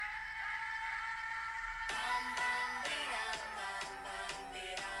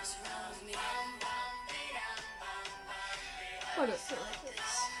Hold up.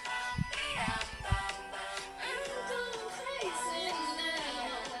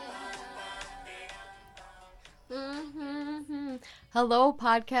 Hello,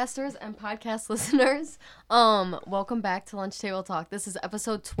 podcasters and podcast listeners. Welcome back to Lunch Table Talk. This is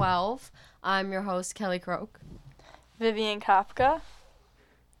episode 12. I'm your host, Kelly Croak. Vivian Kopka.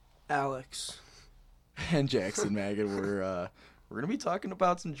 Alex. And Jackson Maggin. We're going to be talking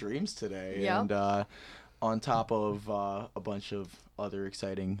about some dreams today. Yep. And on top of a bunch of other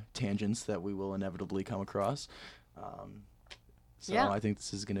exciting tangents that we will inevitably come across. I think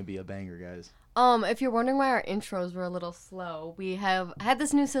this is going to be a banger, guys. If you're wondering why our intros were a little slow, we have had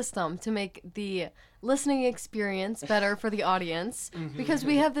this new system to make the listening experience better for the audience because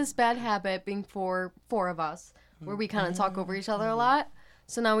we have this bad habit being four of us where we kind of talk over each other a lot.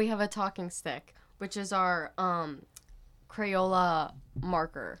 So now we have a talking stick, which is our Crayola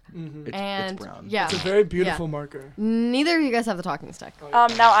marker. It's brown. Yeah, it's a very beautiful marker. Neither of you guys have the talking stick.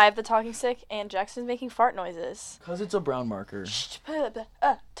 Now I have the talking stick, and Jackson's making fart noises. Because it's a brown marker.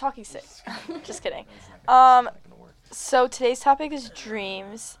 Talking stick. Just kidding. So today's topic is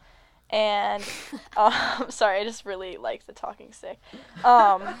dreams, and sorry, I just really like the talking stick.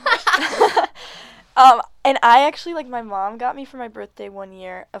 And I actually, my mom got me for my birthday one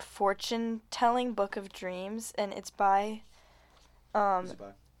year a fortune-telling book of dreams, and it's by,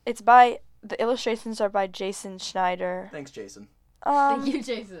 the illustrations are by Jason Schneider. Thanks, Jason. Thank you,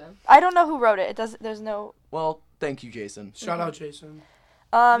 Jason. I don't know who wrote it. There's no. Well, thank you, Jason. Shout out, Jason.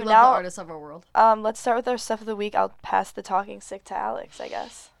 We love the artists of our world. Let's start with our stuff of the week. I'll pass the talking stick to Alex, I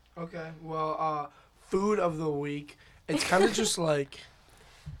guess. Okay, well, food of the week. It's kind of just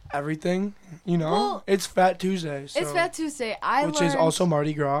everything, Well, it's Fat Tuesday. So, it's Fat Tuesday. Which is also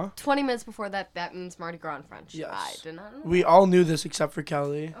Mardi Gras. 20 minutes before that means Mardi Gras in French. Yes. I did not know. We all knew this except for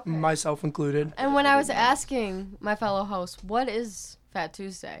Kelly, Okay. myself included. And when I was asking my fellow host, what is Fat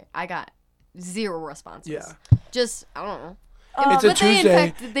Tuesday? I got zero responses. Yeah. Just, I don't know. It's a But they, in Tuesday.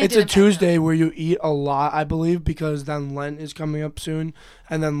 fact, they It's did a in fact Tuesday know. where you eat a lot, I believe, because then Lent is coming up soon,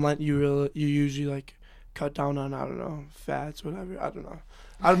 and then Lent you usually cut down on, I don't know, fats, whatever. I don't know.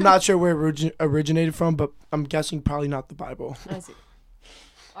 I'm not sure where it originated from, but I'm guessing probably not the Bible. I see.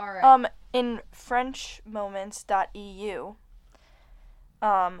 All right. In FrenchMoments.eu,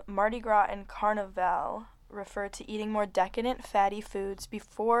 Mardi Gras and Carnival refer to eating more decadent, fatty foods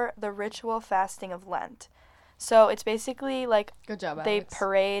before the ritual fasting of Lent. So it's basically Good job, they Alex.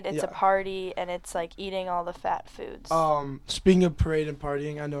 parade, it's a Yeah. party, and it's eating all the fat foods. Speaking of parade and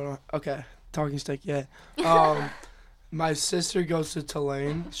partying, I know. Okay, talking stick. Yeah. My sister goes to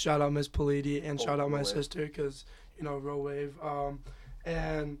Tulane. Shout out Miss Politi and shout out my sister because Row Wave.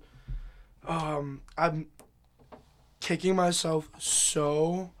 I'm kicking myself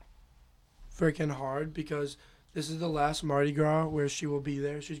so freaking hard because this is the last Mardi Gras where she will be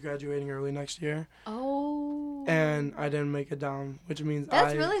there. She's graduating early next year. Oh. And I didn't make it down, which means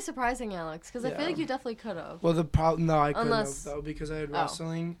That's really surprising, Alex, because I feel like you definitely could have. Well, the problem, no, I couldn't Unless- have, though, because I had Oh.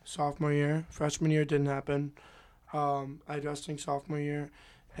 wrestling sophomore year. Freshman year didn't happen. I had wrestling sophomore year.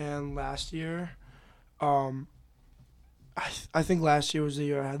 And last year, I think last year was the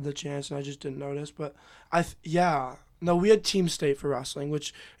year I had the chance, and I just didn't notice. But, no, we had Team State for wrestling,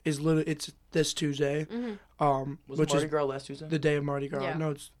 which is it's this Tuesday. Mm-hmm. Was which Mardi is Gras last Tuesday? the day of Mardi Gras.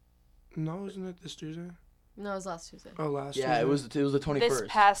 Yeah. No, isn't it this Tuesday? No, it was last Tuesday. Oh, last Yeah, Tuesday. it was the 21st. This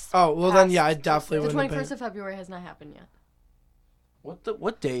past. Oh, well, then, yeah, I past definitely The wouldn't have 21st been. of February has not happened yet.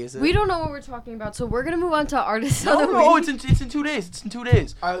 What day is it? We don't know what we're talking about, so we're going to move on to artists of the No, week. it's in 2 days. It's in 2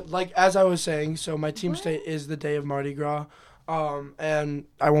 days. As I was saying, so my Team What? State is the day of Mardi Gras, and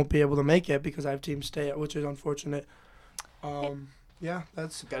I won't be able to make it because I have Team State, which is unfortunate. Yeah,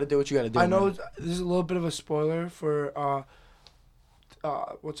 that's. Gotta do what you gotta do. I know man. this is a little bit of a spoiler for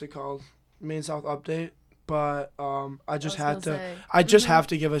what's it called, Main South Update, but I just have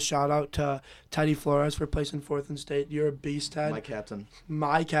to give a shout out to Teddy Flores for placing 4th in state. You're a beast, Ted. My captain.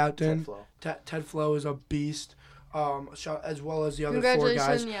 Ted Flo. Ted Flo is a beast. As well as the other 4 Congratulations,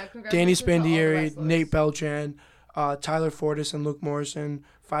 guys. yeah, Danny congratulations to all the Spandieri, wrestlers. Nate Beltran, Tyler Fortis, and Luke Morrison.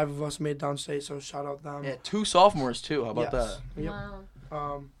 5 of us made downstate, so shout out them. Yeah, 2 sophomores too. How about that? Yep.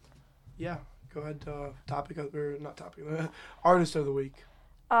 Wow. Yeah. Go ahead. Artist of the week.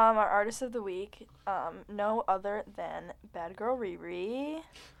 Our artist of the week, no other than Bad Girl Riri.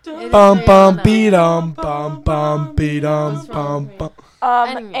 It is Bum bum Rihanna. beat bum bum beat What's bum wrong with me? bum.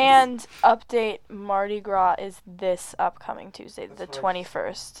 Anyways. And update, Mardi Gras is this upcoming Tuesday, the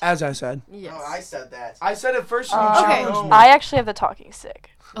 21st. As I said. Yes. said that. I said it first. Okay. challenged me. I actually have the talking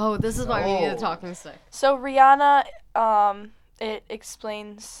stick. Oh, this is why we need a Oh. talking stick. So Rihanna, it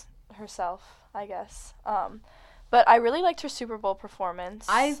explains herself, I guess. But I really liked her Super Bowl performance.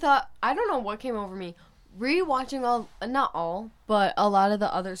 I don't know what came over me. Rewatching not all, but a lot of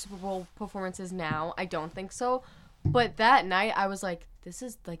the other Super Bowl performances now, I don't think so. But that night, I was like, this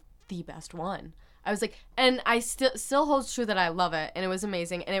is like the best one. I was like, and I still holds true that I love it, and it was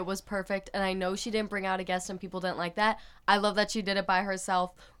amazing, and it was perfect, and I know she didn't bring out a guest and people didn't like that. I love that she did it by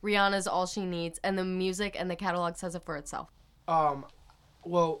herself. Rihanna's all she needs, and the music and the catalog says it for itself.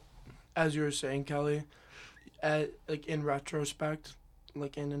 Well, as you were saying, Kelly, like in retrospect,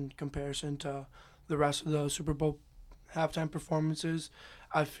 like in comparison to the rest of the Super Bowl halftime performances,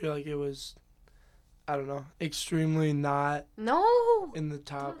 I feel like it was, I don't know, extremely not No. in the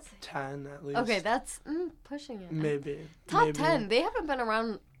top 10 at least. Okay, that's pushing it. Maybe. Top maybe. 10. They haven't been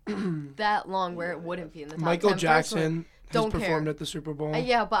around that long where it wouldn't be in the top Michael 10. Jackson personally. has Don't performed care. at the Super Bowl.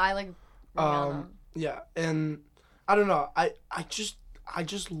 Yeah, but I like Rihanna. Yeah, and I don't know. I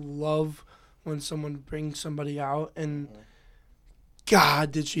just love when someone brings somebody out, and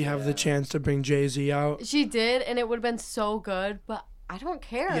God, did she have the chance to bring Jay-Z out? She did, and it would have been so good, but I don't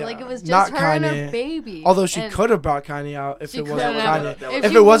care. Yeah, Like, it was not just her and her Kanye. baby. Although she And could have brought Kanye out if she it wasn't could have. Kanye. If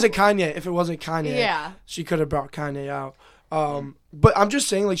If you- it wasn't Kanye, Yeah. she could have brought Kanye out. But I'm just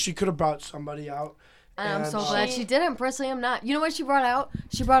saying, like, she could have brought somebody out. And I'm so And, glad she didn't. Personally, I'm not. You know what she brought out?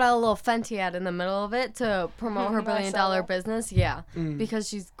 She brought out a little Fenty ad in the middle of it to promote her I $1 saw billion that. business. Yeah. Because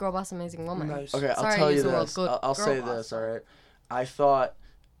she's girl boss amazing woman. Nice. Okay, I'll Sorry, I tell you used the word this. good I'll girl say boss. this, all right? I thought,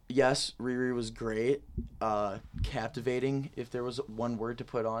 yes, Riri was great, captivating, if there was one word to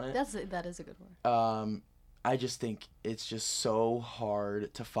put on it. That is a good word. I just think it's just so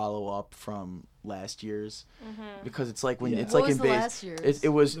hard to follow up from last year's because it's like when it's What like was in the base. last year's? It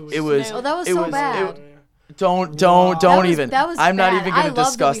was. Snoop. Oh, that was it so was- bad. Don't That was- even. that was I'm not bad. even I going to love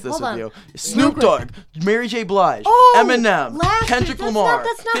discuss the- this hold with on. you. Real Snoop quick. Dogg, Mary J. Blige, Oh, Eminem, last Kendrick year. Lamar.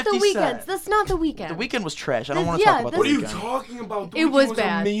 That's not 50 the weekend. Cent. That's not the weekend. The weekend was trash. I don't This- want to yeah, talk about the this- What are you weekend. talking about? The It Weeknd was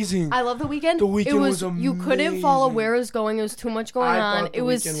bad. amazing. I love The Weeknd. The Weeknd it was, was you couldn't follow amazing. where it was going. It was too much going I on. thought It The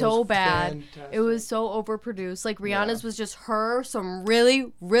was Weeknd so was bad. fantastic. It was so overproduced. Like Rihanna's was just her, some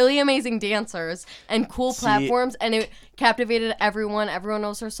really, really amazing dancers and cool platforms, and it captivated everyone. Everyone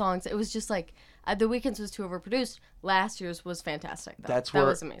knows her songs. It was just like The Weeknd's was too overproduced. Last year's was fantastic. Though. That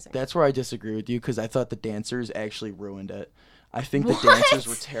was amazing. That's where I disagree with you because I thought the dancers actually ruined it. I think the What? dancers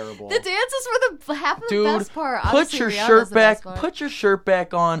were terrible. The dances were the half of the Dude, best part. put Obviously, your Rihanna's shirt the back. best part. Put your shirt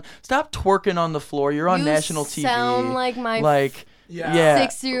back on. Stop twerking on the floor. You're on You national TV. sound like my Yeah. yeah.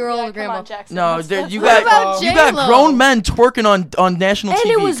 60-year-old Yeah, come grandma. on, Jackson. No, Let's- there- let's- you What got about you got J-Lo? grown men twerking on national And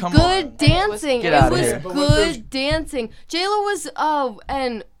TV. it was Come good on. dancing. Get It outta was here. But what there's- good dancing. J-Lo was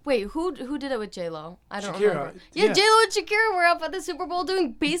and wait, who did it with J-Lo? I don't Shakira. remember. Yeah, Yeah. J-Lo and Shakira were up at the Super Bowl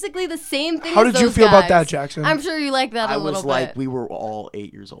doing basically the same thing. How as did you those feel about guys. that, Jackson? I'm sure you like that I a little was like, bit. we were all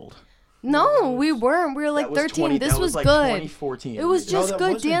 8 years old. No, we weren't. We were like That was 13. 20 This that was like good. 2014. It was No, just that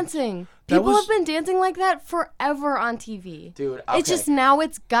good wasn't. dancing. That People was- have been dancing like that forever on TV. Dude, It's okay. just now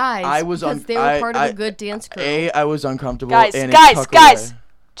it's guys I was because un- they were I- part of I- a good dance crew. I was uncomfortable. Guys, and it guys, took guys. away.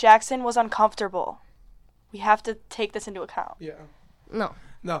 Jackson was uncomfortable. We have to take this into account. Yeah. No.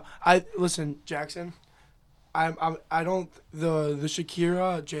 No, listen, Jackson. I don't. The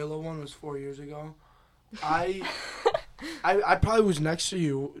Shakira J-Lo one was 4 years ago. I probably was next to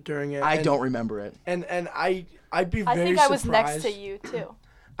you during it. I and- don't remember it. And I'd be I very think I was surprised. next to you too.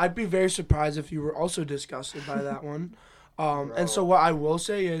 I'd be very surprised if you were also disgusted by that one. And so what I will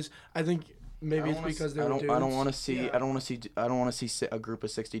say is, I think maybe it's because they were dudes. I don't want to see. Yeah. I don't want to see a group of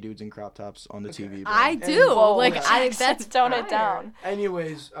 60 dudes in crop tops on the TV. Bro. I do. Whoa, like I Jackson, that's tone fire. it down.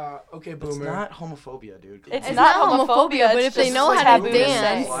 Anyways, okay, It's boomer. not homophobia, dude. It's It's not not homophobia, but it's if they just know like how to taboo to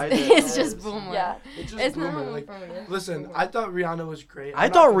dance, say. Why is it? it's just boomer. Yeah. It's just It's not boomer. Like, homophobia. listen, I thought Rihanna was great. I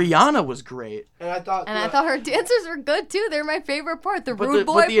I'm thought not gonna- Rihanna was great. And I thought. And I thought her dancers were good too. They're my favorite part. The But rude the-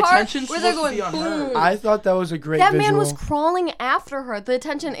 boy but the part attention's where they're supposed going to be on her. boom. I thought that was a great That visual. man was crawling after her. The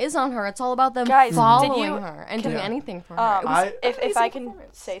attention is on her. It's all about them Guys, did following you- her and doing Yeah. anything for her. It was if amazing I can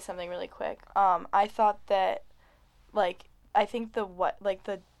performance. say something really quick, I thought that, like, I think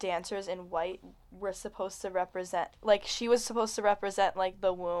the dancers in white were supposed to represent, like, she was supposed to represent like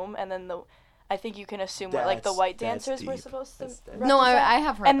the womb, and then I think you can assume what like the white That's dancers were deep. supposed to That's- represent. No, I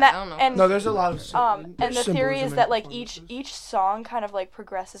have heard And that. that- I don't know. and- No, there's a lot of And the theory is symbolism that in like performances. each song kind of like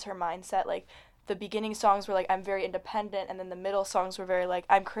progresses her mindset. Like the beginning songs were like I'm very independent, and then the middle songs were very like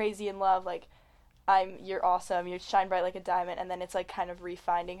I'm crazy in love, like you're awesome, you shine bright like a diamond, and then it's like kind of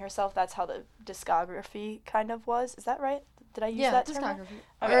refining herself. That's how the discography kind of was. Is that right? Did I use yeah, that term? discography.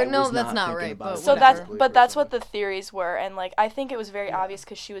 Okay. Or I no, was that's not not thinking right. about But it So whatever. that's personally. what the theories were, and like I think it was very obvious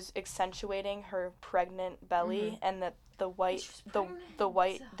because she was accentuating her pregnant belly, and that the white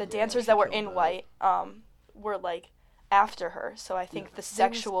the dancers that were killed in that. white were like after her. So I think the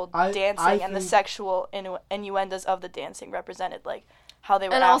sexual I dancing and the think- sexual innuendos of the dancing represented like how they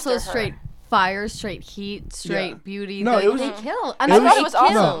were and after also her. straight fire, straight heat, straight Yeah. beauty. No, they, it was- they killed. I I mean, thought they it was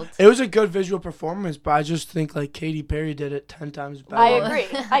awesome. killed. It was a good visual performance, but I just think like Katy Perry did it 10 times better. I agree.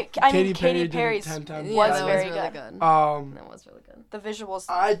 I mean, Katy Perry Katy did it Perry's 10 times Yeah, was that very was really good. good. That was really good. The visuals.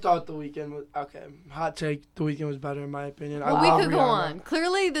 I thought The Weeknd was okay. Hot take: The Weeknd was better in my opinion. I Well, we love could go Rihanna. on.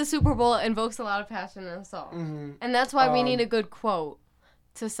 Clearly, the Super Bowl invokes a lot of passion in a song, Mhm. and that's why we Um, need a good quote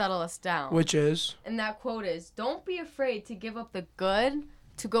to settle us down. Which is And that quote is, "Don't be afraid to give up the good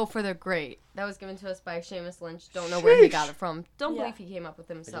to go for the great." That was given to us by Seamus Lynch. Don't know where he got it from. Don't Yeah. believe he came up with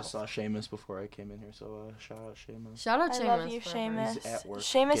it I just himself. saw Seamus before I came in here, so shout out Seamus. Shout out I Seamus. love you, for Seamus. He's at work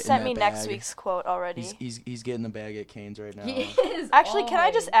Seamus getting sent me that next bag. week's quote already. He's getting the bag at Canes right now. He is. Actually, can I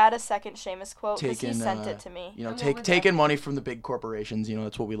just always. add a second Seamus quote because he Taking, sent it to me? You know, I'm over that. taking money from the big corporations. You know,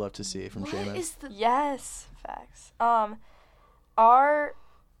 that's what we love to see from What Seamus. is the? Yes, facts.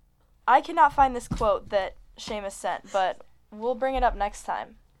 I cannot find this quote that Seamus sent, but we'll bring it up next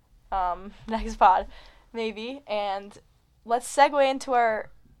time. Next pod, maybe. And let's segue into our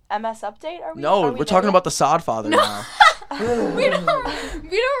MS update. Are we? No, are we're there talking yet? about the Sodfather now. We don't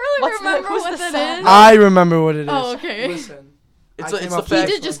really What's the- remember who's what the that song? is. I remember what it is. Oh, okay. Listen, It's I a, came it's the up with fact.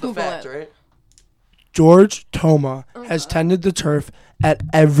 He did just it's the Google fact, it. right? George Toma has tended the turf at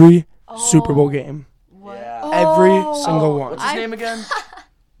every Super Bowl game. What? Yeah. Every Oh. single one. What's his I- name again?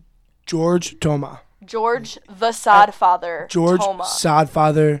 George Toma. George the Sodfather. George Toma.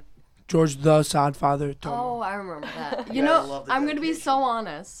 Sodfather. George the Sodfather Toma. Oh, I remember that. You Yeah, I know, love the I'm gonna be dedication. so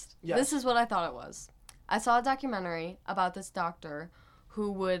honest. Yes. This is what I thought it was. I saw a documentary about this doctor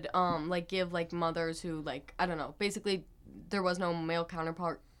who would like give like mothers who like I don't know, basically there was no male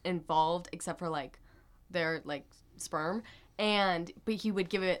counterpart involved except for like their like sperm, but he would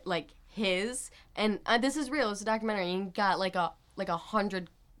give it like his, and this is real. It's a documentary. And he got like 100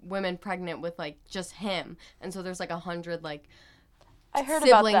 women pregnant with like just him, and so there's like 100 like I heard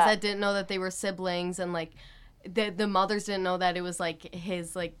about siblings that. didn't know that they were siblings, and like the mothers didn't know that it was like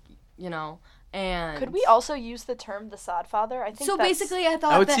his, like, you know. And Could we also use the term the Sodfather? I think so that's- basically I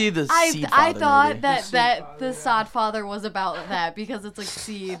thought I would that see the I seed father, thought maybe. that The seed that father, the yeah. sod father was about that because it's like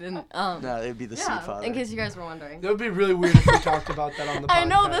seed and No, it'd be the yeah, Seedfather. in case you guys were wondering. That would be really weird if we talked about that on the podcast. I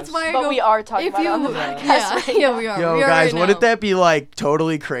know, that's why I But go, we are talking if about you it on the Yeah. podcast. yeah, right yeah now. we are. Yo, we are guys, right wouldn't now. that be like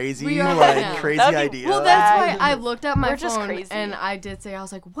totally crazy? We are Like right now. crazy That'd be- idea. Well, that's Yeah. why I looked at my We're just phone crazy. and I did say, I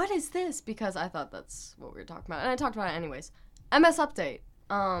was like, what is this? Because I thought that's what we were talking about. And I talked about it anyways. MS Update.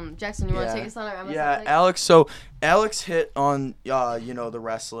 Jackson, you want to take us on our MS Yeah, Update? Alex. So Alex hit on the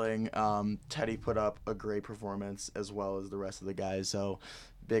wrestling. Teddy put up a great performance as well as the rest of the guys. So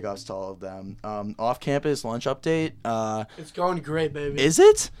big ups to all of them. Off campus lunch update. It's going great, baby. Is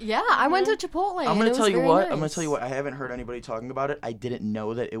it? Yeah, I went to Chipotle. I'm and gonna it tell was you very what. nice. I'm gonna tell you what. I haven't heard anybody talking about it. I didn't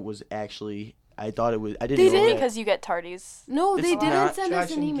know that it was actually. I thought it was. I didn't They know didn't that. Because you get tardies. No, they It's didn't not send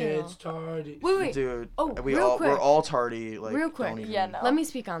us an Jackson email. gets tardy. Wait. Dude, Oh, we real all quick. we're all tardy. Like, Real quick. don't even- Yeah, no. Let me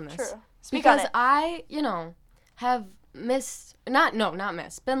speak on this. True. Speak Because on it. I, have not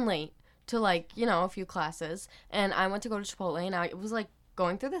missed, been late to like, a few classes, and I went to go to Chipotle, and I was like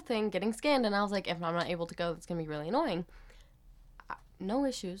going through the thing, getting scanned, and I was like, if I'm not able to go, it's gonna be really annoying. No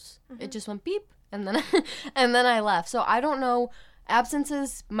issues. It just went beep, and then and then I left. So I don't know.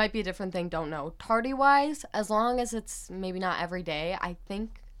 Absences might be a different thing. Don't know. Tardy wise, as long as it's maybe not every day,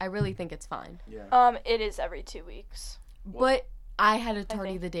 I really think it's fine. Yeah. It is every 2 weeks. But I had a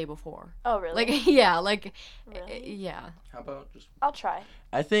tardy think- the day before. Oh, really? Like yeah, like Really? yeah. How about just? I'll try.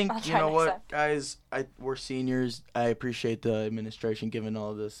 I think I'll you try know next what, time. guys. We're seniors. I appreciate the administration giving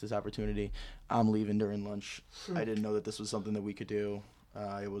all of this opportunity. I'm leaving during lunch. I didn't know that this was something that we could do.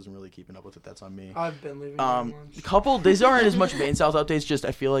 I wasn't really keeping up with it. That's on me. I've been leaving during lunch. These aren't as much main south updates. Just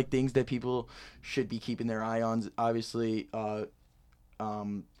I feel like things that people should be keeping their eye on. Obviously,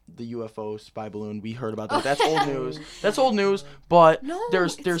 the UFO spy balloon. We heard about that. That's old news. That's old news. But No,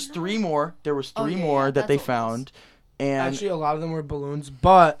 there's it's three more. There was Oh, three yeah, more yeah, that they that's old found, and Actually, a lot of them were balloons,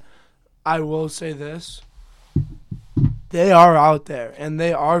 but I will say this. they are out there and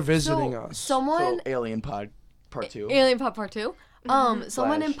they are visiting us. Someone So Alien Pod Part 2. Alien Pod Part 2. Someone in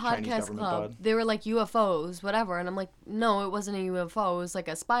Slash Chinese Podcast government Club, pod. they were like UFOs, whatever, and I'm like, no, it wasn't a UFO. It was like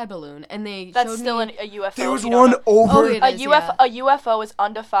a spy balloon, and they That's showed still me a UFO. There was if you don't one know. over. it A is, UFO. yeah. A UFO is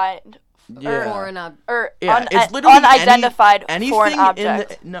undefined. Yeah. or not. Or Yeah, it's literally unidentified anything foreign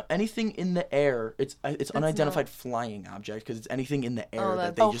object. anything in the air. It's unidentified flying object because it's anything in the air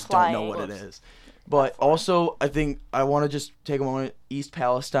that they just don't know flying. what it is. But also, I think I want to just take a moment. East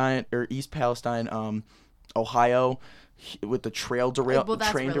Palestine, Ohio, with the train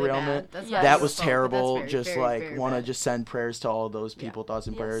that's really derailment. bad. That's Yeah. not That was UFO, but terrible. that's Just very, like very want to bad. just send prayers to all those people, thoughts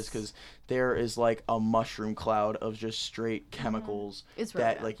and prayers, Yes. because there is like a mushroom cloud of just straight chemicals It's really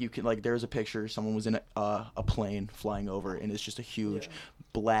that bad. like you can like. There's a picture. Someone was in a plane flying over, and it's just a huge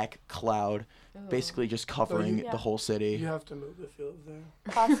black cloud, basically just covering Yeah. the whole city. You have to move the field there.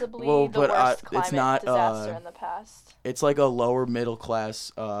 Possibly Well, the but, worst it's climate not, disaster in the past. It's like a lower middle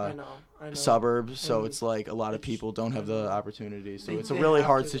class I know. suburb, so And it's like a lot of it's- people don't have the opportunity. So They- it's a they really have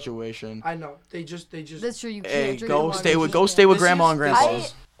hard to, though. situation. I know. They just. That's true. You can't Hey, drink go water. stay with You stay with This grandma is- and this grandpa.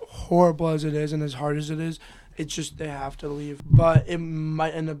 is horrible as it is and as hard as it is, it's just they have to leave. But it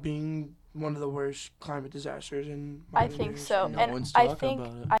might end up being one of the worst climate disasters in I modern think years. so, No and one's I talking think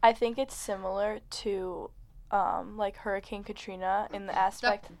about it. I think it's similar to, like Hurricane Katrina in the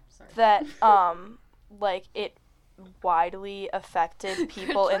aspect Sorry. that like it widely affected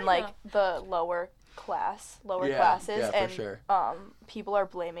people in like the lower Yeah, classes, yeah, for and sure. people are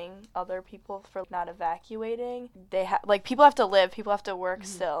blaming other people for not evacuating. People have to live, people have to work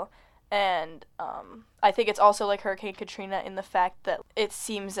still. And I think it's also like Hurricane Katrina in the fact that it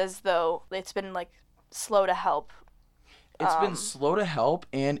seems as though it's been like slow to help. It's been slow to help,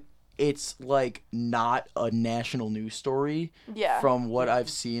 and it's like not a national news story Yeah. from what I've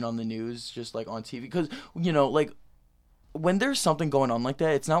seen on the news, just like on TV. Because, like when there's something going on like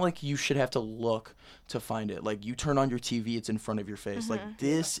that, it's not like you should have to look to find it. Like you turn on your TV, it's in front of your face. Like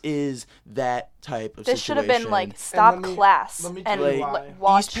this is that type of This should have situation. been like stop let me- class let me and tell you Like, why.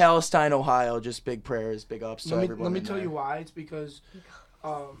 watch. East Palestine, Ohio, just big prayers, big ups to everyone. Let me in tell there. you why. It's because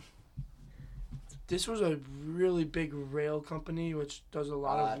this was a really big rail company which does a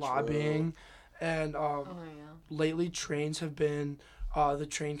lot of True. lobbying, and Oh, yeah. lately trains have been the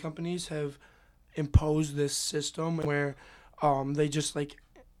train companies have imposed this system where they just like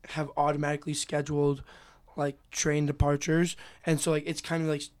have automatically scheduled like train departures, and so like it's kind of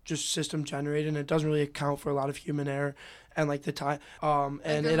like just system generated, and it doesn't really account for a lot of human error and like the time and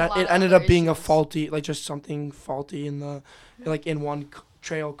there's it a lot of ended other up being a issues. faulty, like just something faulty in the like in one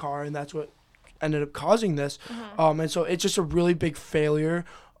trail car, and that's what ended up causing this. And so it's just a really big failure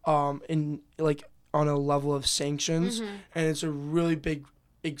in like on a level of sanctions, and it's a really big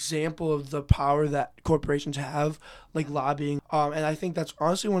example of the power that corporations have, like lobbying. And I think that's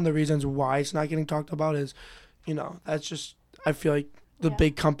honestly one of the reasons why it's not getting talked about is, that's just, I feel like the Yeah.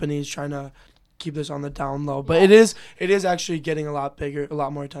 big companies trying to keep this on the down low. But it is actually getting a lot bigger, a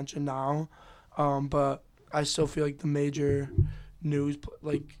lot more attention now. But I still feel like the major news,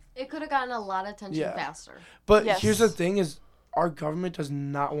 like, It could have gotten a lot of attention Yeah. faster. but Yes. here's the thing is our government does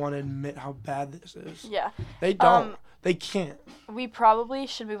not want to admit how bad this is. Yeah. They don't. They can't. We probably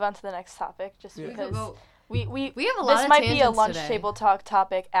should move on to the next topic just Yeah. We could because go. we We have a lot this of might be a tangents lunch today. table talk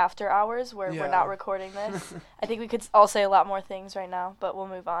topic after hours where Yeah. we're not recording this. I think we could all say a lot more things right now, but we'll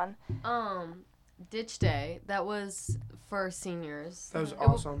move on. Ditch Day. That was for seniors. That was It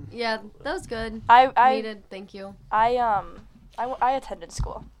w- awesome. Yeah, that was good. I Needed. Thank you. I attended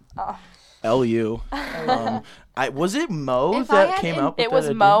school. LU. Was it Mo If I that had came in- up with It was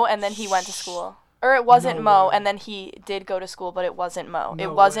that Mo, idea? and then he went to school. Or it wasn't No Mo, way. and then he did go to school, but it wasn't Mo. No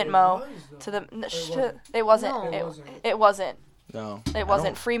it wasn't way, Mo. it was, though. To the wasn't. it wasn't. No. It, wasn't. it wasn't. No. It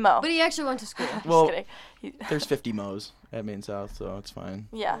wasn't free Mo. But he actually went to school. Well, Just kidding. there's 50 Mo's at Main South, so it's fine.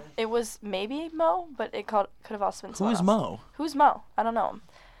 Yeah, it was maybe Mo, but it could have also been someone Who's else. Mo? Who's Mo? I don't know him.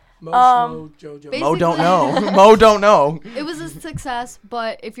 Mo, Um, Schmo, JoJo. Mo don't Basically- know. Mo don't know. It was a success,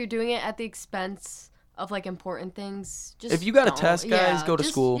 but if you're doing it at the expense of like important things, just If you got a don't. test, guys, go to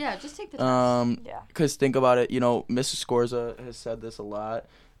just- school. Yeah, just take the test. Yeah. Because think about it, Mrs. Scorza has said this a lot.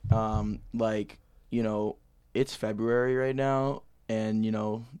 It's February right now, and,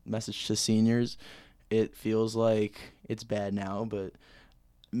 message to seniors, it feels like it's bad now, but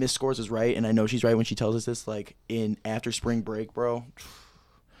Miss Scorza is right, and I know she's right when she tells us this, like, after spring break, bro,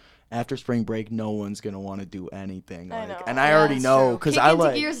 after spring break, no one's going to want to do anything. I Like, know. and I Yeah, already that's know, true. because Kick I, into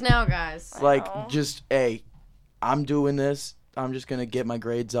like, gears now, guys. know. just, hey, I'm doing this. I'm just going to get my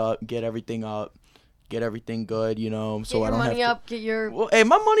grades up, get everything up, get everything good, you know. So Get I your don't money have up. Get your to. Well, hey,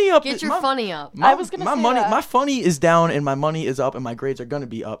 my money up. get your my, funny up. My, I was gonna my say money, that. my funny is down, and my money is up, and my grades are gonna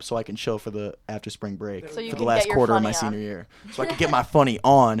be up, so I can chill for the after spring break So you for the can last get your quarter of funny my on. senior year, so I can get my funny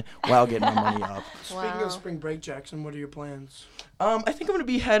on while getting my money up. Speaking Wow. of spring break, Jackson, what are your plans? I think I'm gonna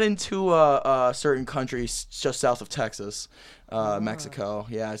be heading to a certain country just south of Texas, Mexico.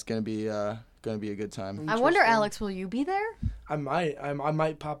 Yeah, it's gonna be a good time. I wonder, Interesting. Alex, will you be there? I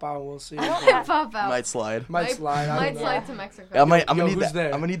might pop out. We'll see. Pop out. Might slide. Might slide. I Might don't know. slide to Mexico. I'm Yo, gonna need who's that. there?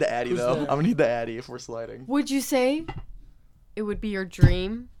 I'm gonna need the Addy Who's though. there? I'm gonna need the Addy if we're sliding. Would you say it would be your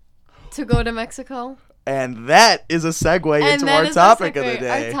dream to go to Mexico? And that is a segue into that our is topic our of the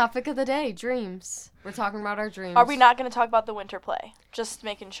segue. Our day. topic of the day, dreams. We're talking about our dreams. Are we not going to talk about the winter play? Just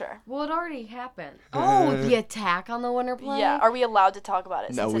making sure. Well, it already happened. Oh, the attack on the winter play? Yeah. Are we allowed to talk about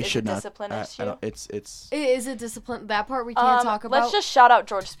it? No, since we it is should a not. discipline I issue? don't, it's. Is it discipline? That part we can't talk about? Let's just shout out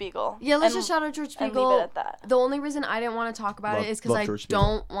George Spiegel. Yeah, let's and- just shout out George and Spiegel. leave it at that. The only reason I didn't want to talk about Love- it is because love I George Spiegel.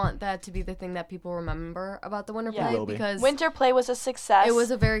 don't want that to be the thing that people remember about the winter Yeah. play Will be. because Winter play was a success. it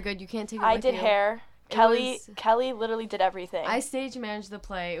was a very good. You can't take it I with did you. hair. It Kelly was- Kelly literally did everything. I stage managed the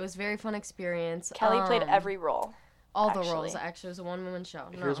play. It was a very fun experience. Kelly played Um, every role. all actually. the roles. Actually, it was a one-woman show.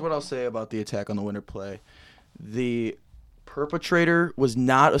 Here's No. what I'll say about the attack on the winter play. The perpetrator was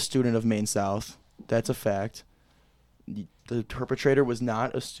not a student of Maine South. That's a fact. The perpetrator was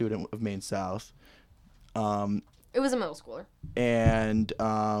not a student of Maine South. It was a middle schooler. And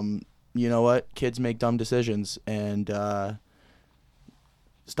you know what? Kids make dumb decisions, and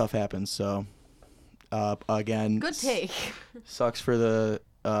stuff happens. So, again, Good take. Sucks for the.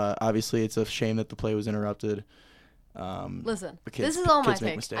 Obviously, it's a shame that the play was interrupted. Listen, the kids- this is all my kids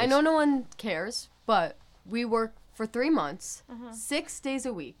make takes. I mistakes. know no one cares, but we work for 3 months, Mm-hmm. 6 days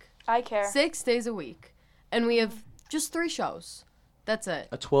a week. I care. 6 days a week, and we have just 3 shows. That's it.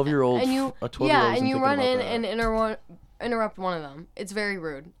 A 12-year-old. And you, a 12-year-old yeah, isn't and you thinking run about in that. and interrupt one of them. It's very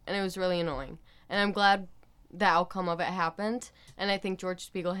rude, and it was really annoying. And I'm glad the outcome of it happened, and I think George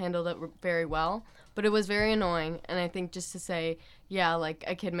Spiegel handled it very well. But it was very annoying, and I think just to say, yeah, like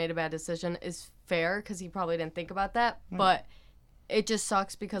a kid made a bad decision is fair because he probably didn't think about that. But it just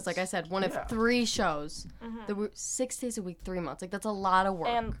sucks because, like I said, one of 3 shows, there were 6 days a week, 3 months. Like that's a lot of work.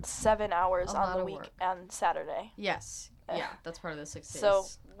 And 7 hours A lot on the of week work. and Saturday. Yes, yeah, that's part of the 6 days. So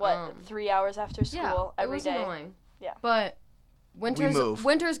what? 3 hours after Yeah, school it every was day. annoying. Yeah. But move.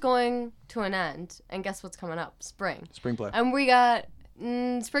 winter's going to an end, and guess what's coming up? Spring. Spring play. And we got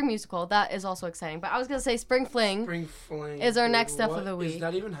spring musical. That is also exciting. But I was gonna say spring fling. Spring fling is our dude, next stuff of what- the week. Is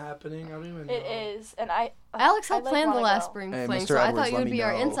that even happening? I don't even know. It is, and I. Alex I helped like plan the wanna last go. spring Hey, fling, Mr. so I Edwards, thought you let would me be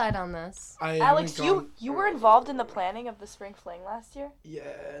our know. insight on this. I Alex, haven't you gone you were for it. involved in the planning of the spring fling last year. Yeah.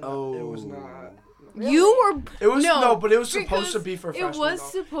 No, it was Oh. not. You were. It was No, but it was supposed to because be for it freshmen. was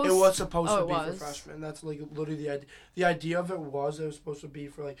though. supposed- It was supposed Oh, to it be was? for freshmen. That's like literally the idea. The idea of it was supposed to be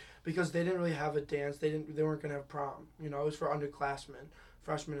for like because they didn't really have a dance. They weren't gonna have prom. You know, it was for underclassmen,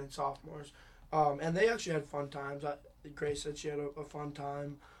 freshmen and sophomores. And they actually had fun times. Grace said she had a fun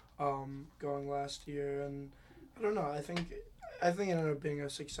time going last year, and I don't know. I think it ended up being a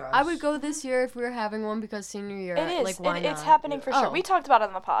success. I would go this year if we were having one because senior year. It is. Like why It's not? happening for sure. Oh. We talked about it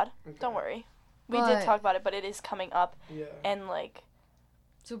on the pod. Okay. Don't worry. We But- did talk about it, but it is coming up, Yeah. and like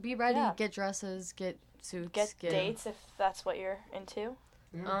So be ready. Yeah. Get dresses. Get suits. get dates if that's what you're into.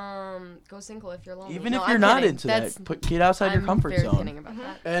 Go single if you're lonely. Even No, if you're I'm not kidding. into That's, that, get outside your I'm comfort very zone. kidding about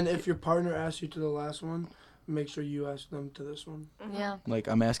that. And if your partner asks you to the last one, make sure you ask them to this one. Yeah. Like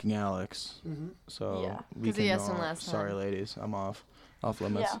I'm asking Alex, Mm-hmm. so Yeah. we 'Cause can he asked go him off. last Sorry, time. ladies, I'm off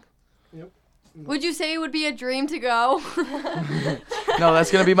limits. Yeah. Would you say it would be a dream to go? No,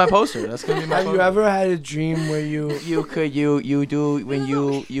 that's gonna be my poster. That's gonna be my. Have you poster. ever had a dream where you You do when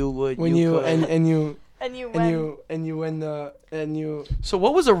you would when you could. and you And you and went. you win the and you So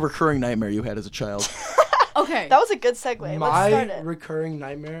what was a recurring nightmare you had as a child? Okay. That was a good segue. Let's start my it. recurring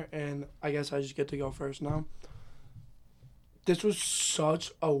nightmare, and I guess I just get to go first now. This was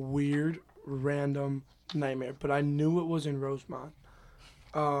such a weird, random nightmare, but I knew it was in Rosemont.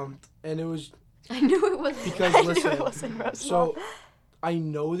 And it was I knew it was. because I knew listen, it was in Rosemont. so I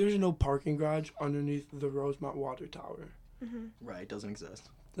know there's no parking garage underneath the Rosemont Water Tower. Right, doesn't exist.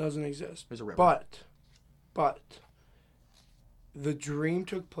 Doesn't exist. There's a river. But the dream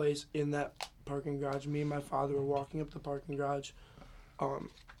took place in that parking garage. Me and my father were walking up the parking garage,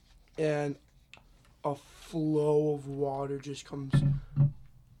 and a flow of water just comes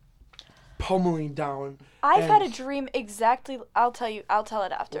pummeling down, I've had a and- dream exactly. I'll tell it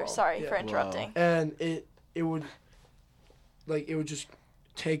after. Whoa, Sorry yeah. for interrupting. and it would just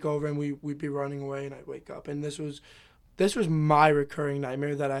take over, and we'd be running away, and I'd wake up, and this was this was my recurring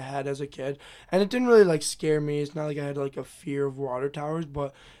nightmare that I had as a kid, and it didn't really like scare me. It's not like I had like a fear of water towers,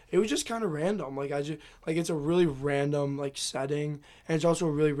 but it was just kind of random. Like I just like it's a really random like setting, and it's also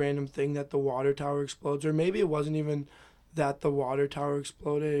a really random thing that the water tower explodes, or maybe it wasn't even that the water tower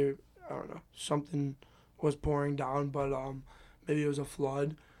exploded. I don't know, something was pouring down, but maybe it was a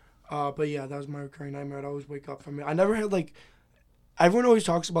flood. But yeah, that was my recurring nightmare. I'd always wake up from it. I never had like. Everyone always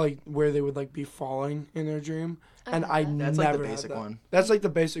talks about like where they would like be falling in their dream, and I That's never like the had basic that. one. That's like the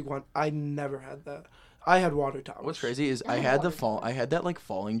basic one. I never had that. I had water towers. What's crazy is I had that like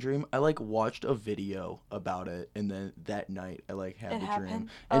falling dream. I like watched a video about it, and then that night I like had It the happened? dream.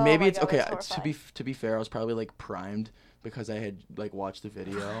 Oh And maybe my it's God, okay. that's To be fair, I was probably like primed because I had like watched the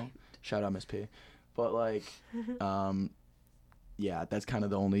video. Shout out Miss P. But like, yeah, that's kind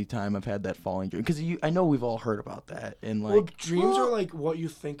of the only time I've had that falling dream. Because I know we've all heard about that, and like, Well, dreams are like what you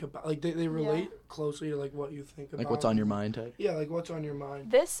think about. Like they relate closely to like what you think about. like what's on your mind type. Yeah, like what's on your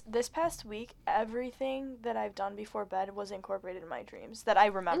mind. This past week, everything that I've done before bed was incorporated in my dreams that I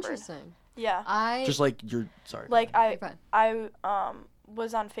remembered. Interesting. Yeah. I Just like you're sorry. Like You're fine. I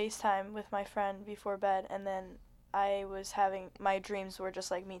was on FaceTime with my friend before bed, and then I was having my dreams were just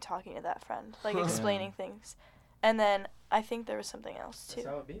like me talking to that friend, like explaining things, and then I think there was something else too. That's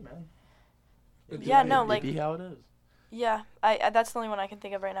how it be, man. Yeah, no, like be how it is. yeah, I that's the only one I can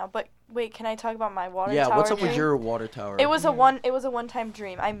think of right now. But wait, can I talk about my water Yeah, tower what's up dream? with your water tower? It was a one-time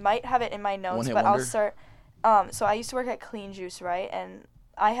dream. I might have it in my notes, One-hit but I'll wonder? start. So I used to work at Clean Juice, right? And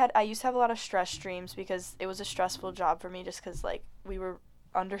I used to have a lot of stress dreams because it was a stressful job for me, just because like we were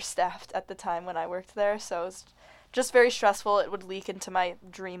understaffed at the time when I worked there, so it was just very stressful. It would leak into my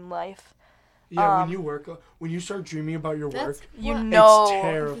dream life. Yeah, when you start dreaming about your work, That's You what- know, it's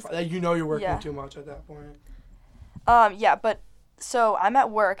terrifying. You know you're working Yeah. too much at that point. Yeah, but so I'm at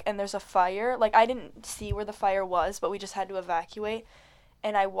work and there's a fire. Like I didn't see where the fire was, but we just had to evacuate.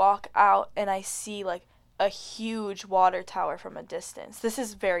 And I walk out and I see like a huge water tower from a distance. This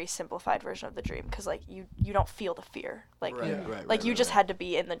is very simplified version of the dream because like you don't feel the fear. Like Right, Yeah. right, like right, you right, just right. had to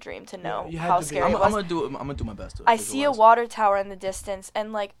be in the dream to know you had how to be. scary I'm it was. gonna do my best to I see a visualize. water tower in the distance,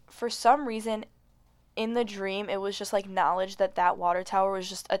 and like for some reason in the dream it was just like knowledge that water tower was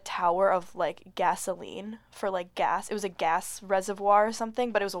just a tower of like gasoline for like gas. It was a gas reservoir or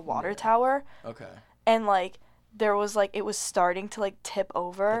something, but it was a water tower, Okay, and like there was like it was starting to like tip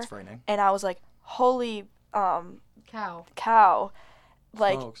over, that's frightening. and I was like, holy cow.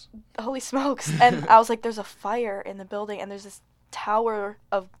 like Smokes. holy smokes. And I was like, there's a fire in the building and there's this tower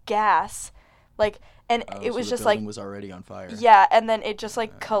of gas, like, and Oh, it so was the just like building was already on fire. yeah, and then it just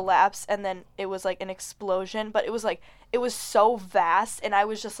like collapsed, and then it was like an explosion, but it was like it was so vast, and I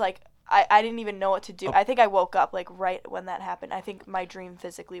was just like I didn't even know what to do. I think I woke up like right when that happened. I think my dream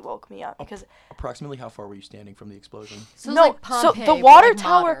physically woke me up because Approximately how far were you standing from the explosion? So it was no, like so Pompeii, the but, water like,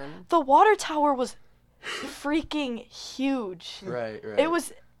 tower, modern. the water tower was freaking huge. Right. It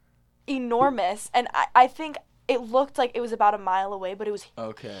was enormous, and I think it looked like it was about a mile away, but it was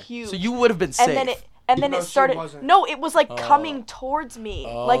Okay. huge. So you would have been safe. and then No, it she started. wasn't. No, it was like Oh. coming towards me,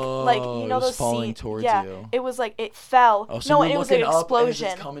 like Oh, you know it was those falling scenes. towards yeah, you. it was like it fell. Oh, so no, you're it was an looking up and explosion.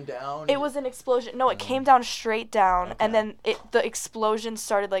 it's just coming down. It was an explosion. No, it came down straight down, and Okay. then the explosion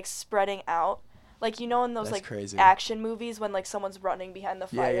started like spreading out. Like you know in those That's like crazy. action movies when like someone's running behind the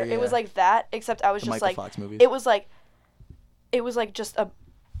Yeah, fire. yeah, It was yeah. like that, except I was the just Michael like Fox movies. it was like just a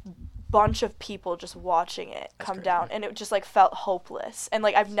bunch of people just watching it That's come crazy. down, and it just like felt hopeless, and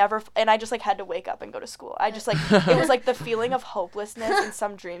like and I just like had to wake up and go to school. I just like it was like the feeling of hopelessness in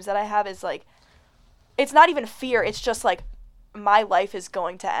some dreams that I have is like it's not even fear, it's just like my life is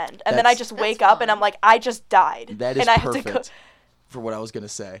going to end, and then I That's- just That's wake up and fun. I'm like I just died. That is and I have perfect to go. for what I was gonna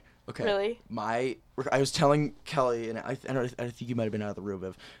say. Okay. Really? I was telling Kelly, and I think you might have been out of the room,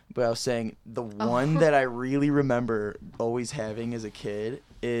 Viv, but I was saying the Oh. one that I really remember always having as a kid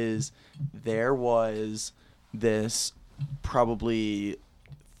is there was this probably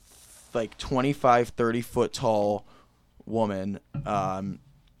like 25, 30 foot tall woman,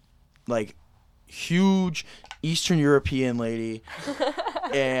 like huge Eastern European lady,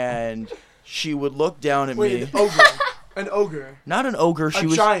 and she would look down at Wait, me. an ogre. An ogre. Not an ogre. She A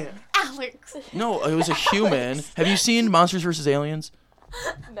was giant. Alex. no. It was a human. Have you seen Monsters vs. Aliens?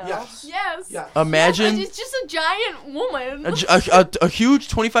 No. Yes. Yes. Yeah. Imagine It's just a giant woman. a huge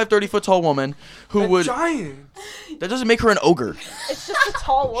 25, 30 foot tall woman who A would. giant. That doesn't make her an ogre. It's just a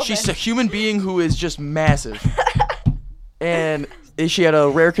tall woman. She's a human being who is just massive. And she had a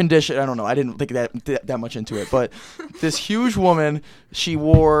rare condition. I don't know. I didn't think that much into it. But this huge woman, she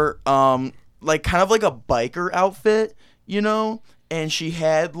wore like kind of like a biker outfit, you know, and she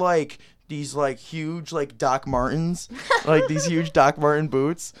had like these like huge like Doc Martens, like these huge Doc Marten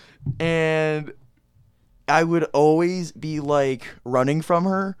boots, and I would always be like running from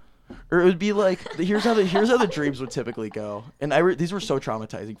her. Or it would be like, here's how the dreams would typically go. And these were so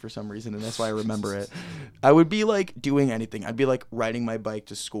traumatizing for some reason, and that's why I remember it. I would be like doing anything. I'd be like riding my bike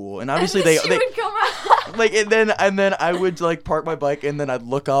to school, and obviously they would come out. like, and then I would like park my bike, and then I'd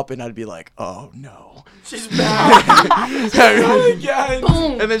look up, and I'd be like, oh no, She's back. Again.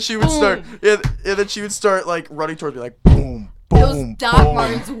 Boom. and then she would start, and then she would start like running towards me, like boom, boom, Those Doc boom,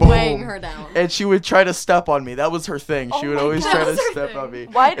 Martens boom. weighing her down. And she would try to step on me. That was her thing. She would my always God. try That to was her step thing. on me.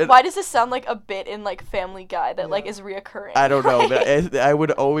 Why And- why does this sound like a bit in like Family Guy that like is reoccurring? I don't know. But I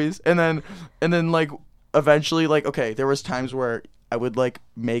would always, and then like eventually, like, okay, there was times where I would like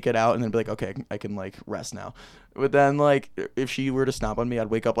make it out and then be like, okay, I can like rest now. But then like if she were to snap on me, I'd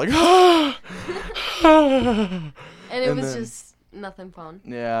wake up like, And it And was then- just nothing fun.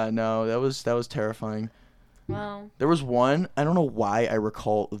 yeah, no, that was terrifying. Well, There was one, I don't know why I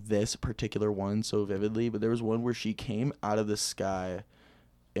recall this particular one so vividly, but there was one where she came out of the sky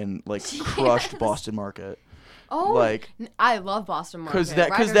and like She came out crushed of the Boston Market. oh, Like, I love Boston Market. because Ride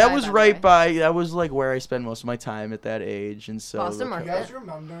or that die, was by the right way. by, that was like where I spend most of my time at that age, and so Boston like, You Market. guys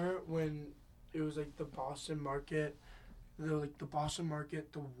remember when it was like the Boston Market,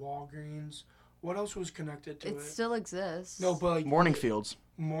 the Walgreens? What else was connected to It it? still exists. No, but like Morning Fields.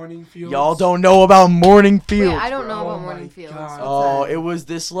 Morning Fields. Y'all don't know about Morning Fields. Wait, I don't know bro. about Oh Morning my Fields. God. What's Oh, that? it was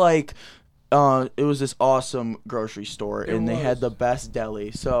this like, it was this awesome grocery store, It and they had was. the best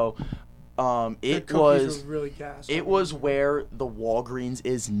deli. So, The it cookies was. were really gas. It was where the Walgreens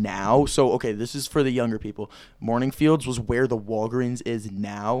is now. So, okay, this is for the younger people. Morning Fields was where the Walgreens is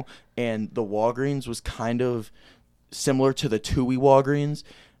now, and the Walgreens was kind of similar to the Tui Walgreens,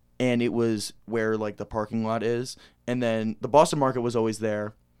 and it was where like the parking lot is, and then the Boston Market was always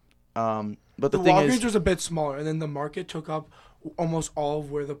there. But the thing Walgreens is, was a bit smaller, and then the market took up almost all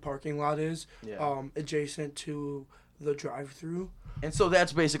of where the parking lot is, Yeah. adjacent to the drive-through. and so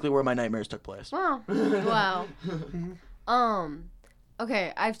that's basically where my nightmares took place. Wow. Wow.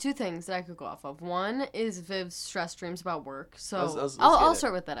 Okay, I have two things that I could go off of. One is Viv's stress dreams about work. So Let's get I'll it.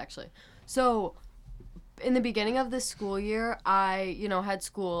 start with that actually. So in the beginning of this school year, I, had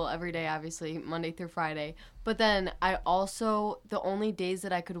school every day, obviously, Monday through Friday. But then I also, the only days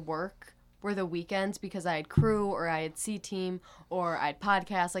that I could work were the weekends because I had crew or I had C-team or I had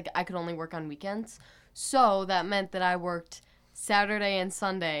podcasts. Like, I could only work on weekends. So that meant that I worked Saturday and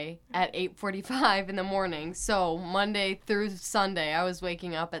Sunday at 8:45 in the morning. So Monday through Sunday, I was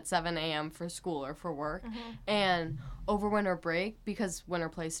waking up at 7 a.m. for school or for work. And over winter break, because winter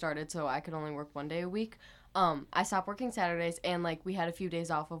play started, so I could only work one day a week, I stopped working Saturdays, and like we had a few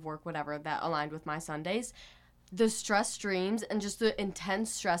days off of work, whatever, that aligned with my Sundays. The stress dreams and just the intense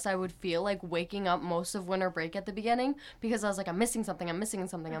stress I would feel like waking up most of winter break at the beginning because I was like, I'm missing something. I'm missing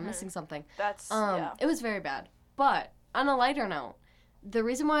something. That's yeah. It was very bad. But on a lighter note, the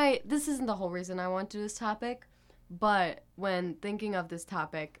reason why, this isn't the whole reason I want to do this topic, but when thinking of this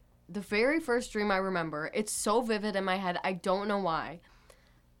topic, the very first dream I remember, it's so vivid in my head, I don't know why.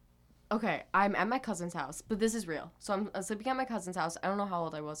 Okay, I'm at my cousin's house, but this is real. So I'm sleeping at my cousin's house. I don't know how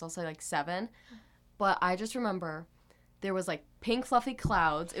old I was. I'll say like 7. But I just remember there was like pink fluffy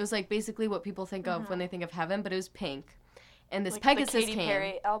clouds. It was like basically what people think of when they think of heaven, but it was pink. And this Like Pegasus the Katy came.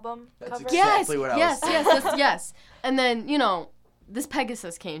 Perry album That's cover. exactly what I was Yes. And then, this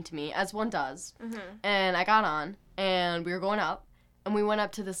Pegasus came to me, as one does. And I got on, and we were going up, and we went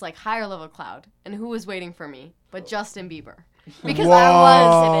up to this, like, higher level cloud. And who was waiting for me but Justin Bieber? Because I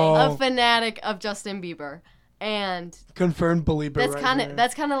was a fanatic of Justin Bieber. And Confirmed believer.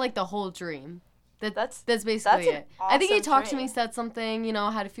 that's kind of like the whole dream. That's basically an it. I think he awesome talked to dream. me, said something,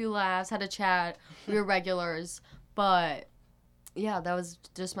 had a few laughs, had a chat. We were regulars. But yeah, that was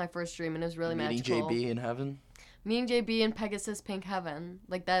just my first dream, and it was really Meeting magical. JB in heaven. Meeting JB in Pegasus Pink Heaven.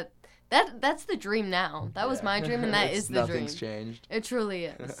 Like that's the dream now. That was my dream, and that is the dream. Nothing's changed. It truly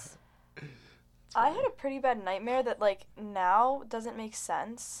is. I had a pretty bad nightmare that like now doesn't make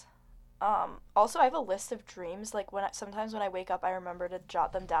sense. Also, I have a list of dreams. Like sometimes when I wake up, I remember to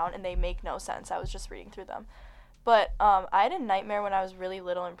jot them down, and they make no sense. I was just reading through them. But I had a nightmare when I was really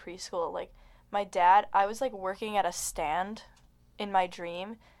little in preschool. Like my dad, I was like working at a stand in my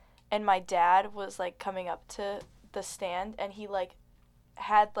dream, and my dad was like coming up to the stand, and he like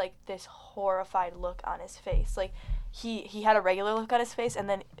had like this horrified look on his face. Like he had a regular look on his face, and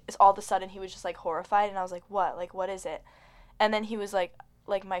then all of a sudden he was just like horrified, and I was like, what? Like, what is it? And then he was like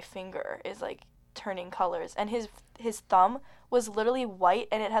my finger is like turning colors, and his thumb was literally white,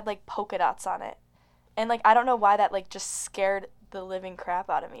 and it had like polka dots on it. And like I don't know why that like just scared the living crap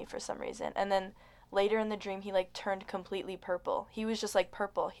out of me for some reason. And then later in the dream, he like turned completely purple. He was just like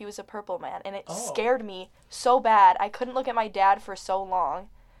purple. He was a purple man, and it scared me so bad. I couldn't look at my dad for so long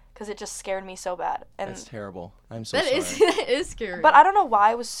because it just scared me so bad. And That's terrible. I'm so That sorry. that is scary. but I don't know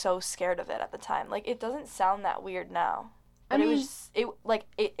why I was so scared of it at the time. Like, it doesn't sound that weird now. But I mean-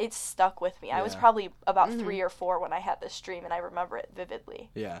 it stuck with me. I was Yeah. probably about 3 or 4 when I had this dream, and I remember it vividly.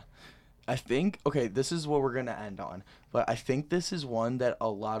 Yeah. I think, okay, this is what we're going to end on. But I think this is one that a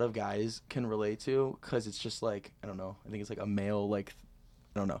lot of guys can relate to because it's just like, I don't know. I think it's like a male, like,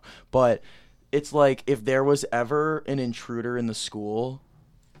 I don't know. But it's like if there was ever an intruder in the school,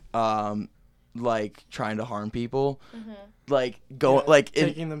 like, trying to harm people, like,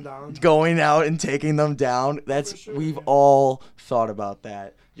 taking them down. going out and taking them down. That's For sure, we've yeah. all thought about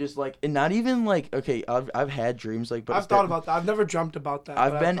that. Just like, and not even like, okay, I've had dreams like, but I've thought about that. I've never dreamt about that.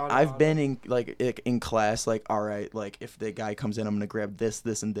 but I've been in like in class, like, all right, like if the guy comes in, I'm gonna grab this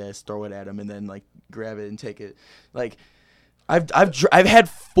and this, throw it at him, and then like grab it and take it. Like, I've had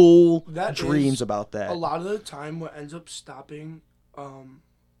full That dreams is about that. A lot of the time, what ends up stopping,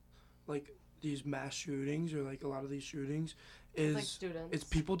 like these mass shootings or like a lot of these shootings, is like students. it's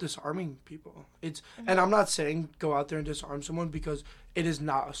people disarming people. And I'm not saying go out there and disarm someone because it is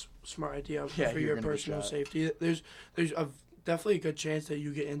not a smart idea Yeah, for you're your gonna be personal shot. safety. There's definitely a good chance that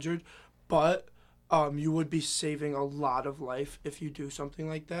you get injured, but you would be saving a lot of life if you do something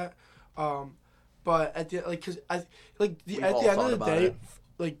like that. But at the like, cause at We've the all end of thought the about day, it.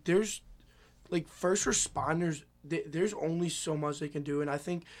 like there's like first responders. There's only so much they can do, and I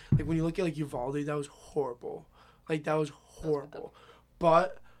think like when you look at like Uvalde, that was horrible. Like that was horrible.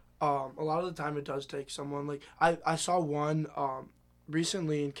 But a lot of the time it does take someone. Like I saw one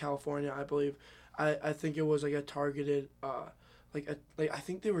recently in California, I believe. I think it was like a targeted I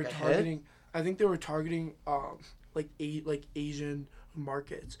think they were A hit? targeting. I think they were targeting like Asian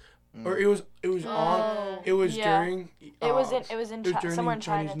markets. Or it was on. It was yeah. during. It was in it was during somewhere in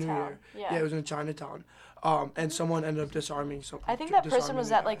Chinese New Chinatown. Year. Yeah, it was in Chinatown. And someone ended up disarming some. I think that person disarming was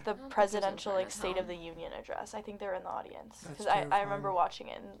the at guy. like the think it was in presidential like Chinatown. State of the Union address. I think they were in the audience That's because I remember terrifying. watching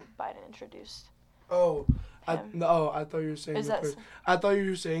it and Biden introduced. Oh, I him. thought you were saying. Is that I thought you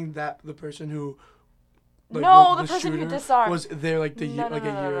were saying that the person who. Like, No, was the person who shooter disarmed. was there like the no, year, like a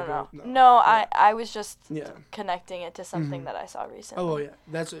year ago. No, I was just Yeah. connecting it to something Mhm. that I saw recently. Oh well, yeah,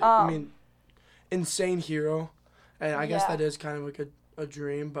 that's. I Um, mean, insane hero, and I guess Yeah. that is kind of like a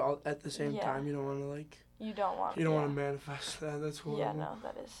dream, but at the same Yeah. time, you don't want to like. You don't want. You don't yeah. want to manifest that. That's horrible. Yeah, no,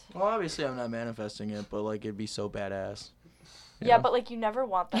 that is. Well, obviously I'm not manifesting it, but like it'd be so badass. you Yeah, know? but like you never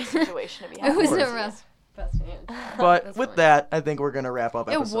want that situation to be It happening. was to a you. best But That's with fine. that, I think we're gonna wrap up.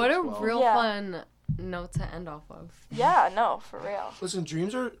 Yeah, Episode what a 12. real Yeah. fun note to end off of. Yeah, no, for real. Listen,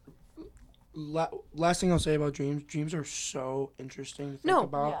 dreams are. Last thing I'll say about dreams. Dreams are so interesting to think No.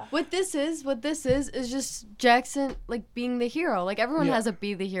 about. Yeah. What this is just Jackson like being the hero. Like everyone Yeah. has a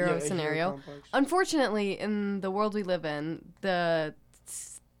be the hero Yeah, a hero scenario. complex. Unfortunately, in the world we live in, the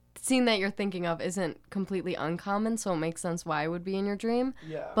scene that you're thinking of isn't completely uncommon, so it makes sense why it would be in your dream.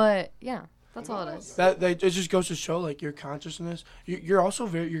 Yeah. But yeah, that's all it is. That it just goes to show like your consciousness. You're also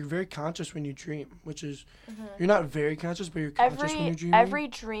very conscious when you dream, which is you're not very conscious, but you're conscious when you're dreaming. Every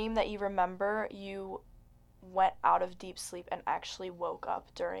dream that you remember, you went out of deep sleep and actually woke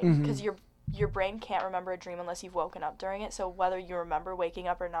up during, because your brain can't remember a dream unless you've woken up during it. So whether you remember waking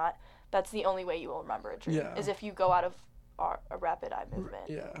up or not, that's the only way you will remember a dream. Yeah. Is if you go out of a rapid eye movement.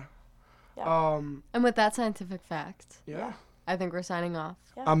 Yeah. Yeah. And with that scientific fact, Yeah. I think we're signing off.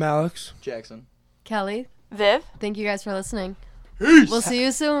 I'm Alex. Jackson. Kelly, Viv, thank you guys for listening. Peace. We'll see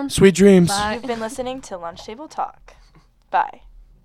you soon. Sweet dreams. Bye. you've been listening to Lunch Table Talk. Bye.